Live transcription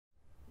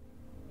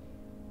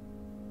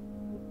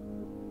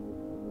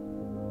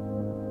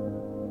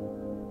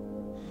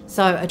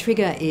So a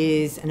trigger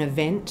is an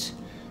event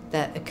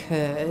that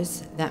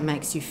occurs that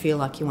makes you feel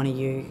like you want to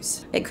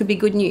use. It could be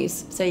good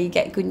news. So you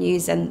get good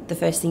news and the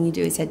first thing you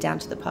do is head down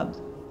to the pub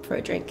for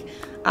a drink.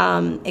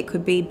 It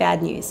could be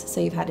bad news.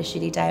 So you've had a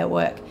shitty day at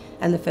work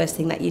and the first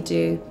thing that you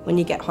do when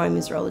you get home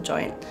is roll a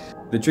joint.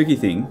 The tricky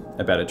thing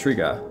about a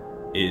trigger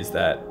is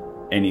that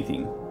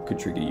anything could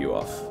trigger you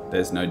off.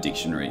 There's no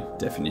dictionary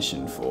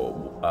definition for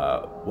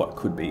what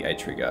could be a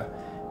trigger.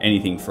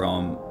 Anything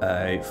from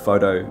a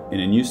photo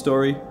in a news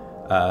story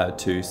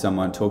to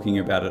someone talking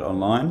about it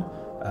online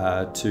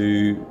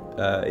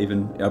to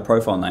even a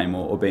profile name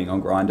or being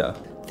on Grindr.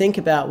 Think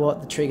about what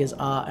the triggers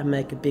are and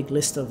make a big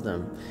list of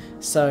them.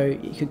 So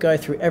you could go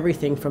through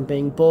everything from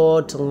being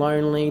bored to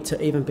lonely to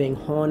even being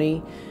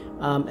horny,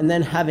 and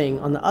then having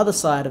on the other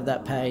side of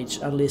that page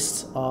a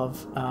list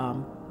of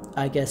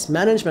I guess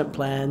management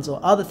plans or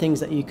other things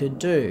that you could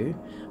do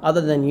other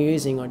than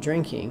using or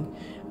drinking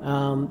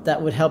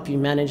that would help you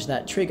manage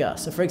that trigger.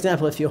 So for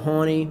example, if you're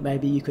horny,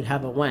 maybe you could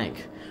have a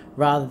wank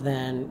rather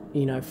than,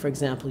 you know, for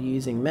example,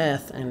 using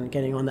meth and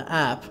getting on the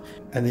app.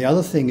 And the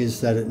other thing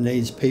is that it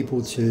needs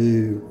people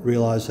to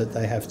realise that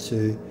they have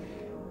to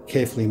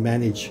carefully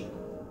manage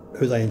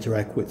who they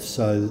interact with.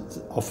 So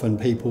often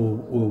people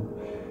will,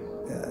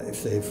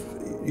 if they're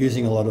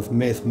using a lot of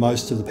meth,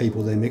 most of the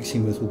people they're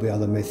mixing with will be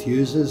other meth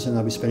users, and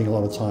they'll be spending a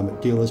lot of time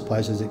at dealers'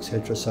 places,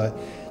 etc. So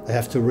they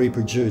have to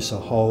reproduce a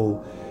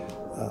whole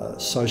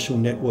social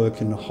network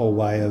and a whole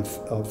way of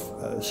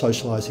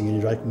socialising and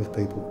interacting with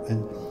people.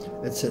 And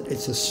it's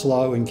a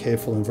slow and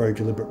careful and very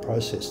deliberate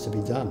process to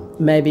be done.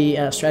 Maybe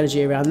a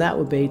strategy around that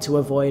would be to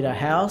avoid a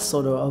house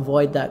or to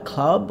avoid that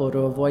club or to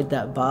avoid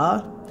that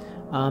bar.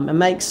 And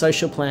make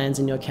social plans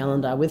in your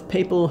calendar with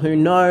people who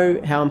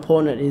know how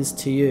important it is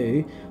to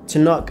you to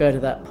not go to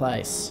that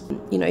place.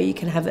 You know, you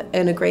can have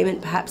an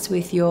agreement perhaps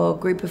with your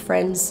group of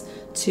friends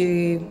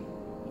to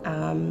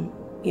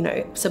you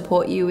know,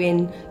 support you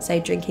in, say,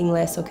 drinking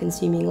less or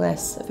consuming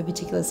less of a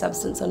particular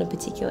substance on a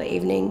particular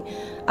evening.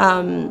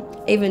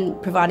 Even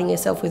providing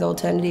yourself with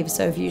alternatives.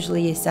 So if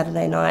usually your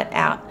Saturday night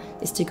out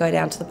is to go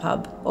down to the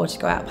pub or to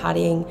go out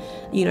partying,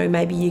 you know,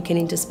 maybe you can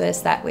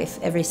intersperse that with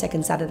every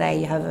second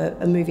Saturday you have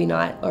a movie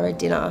night or a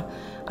dinner.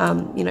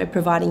 You know,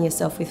 providing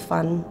yourself with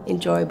fun,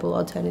 enjoyable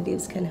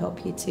alternatives can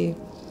help you to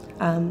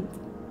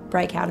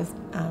break out of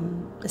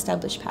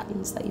established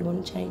patterns that you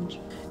want to change.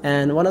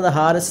 And one of the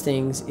hardest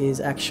things is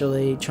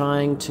actually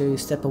trying to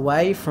step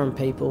away from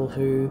people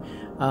who,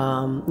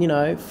 you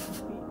know,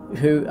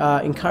 who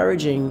are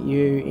encouraging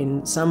you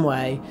in some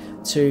way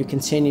to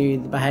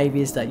continue the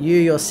behaviours that you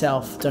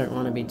yourself don't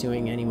want to be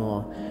doing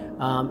anymore.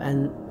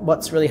 And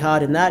what's really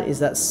hard in that is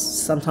that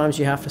sometimes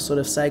you have to sort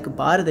of say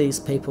goodbye to these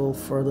people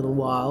for a little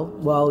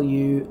while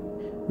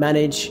you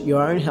manage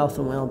your own health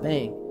and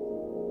well-being.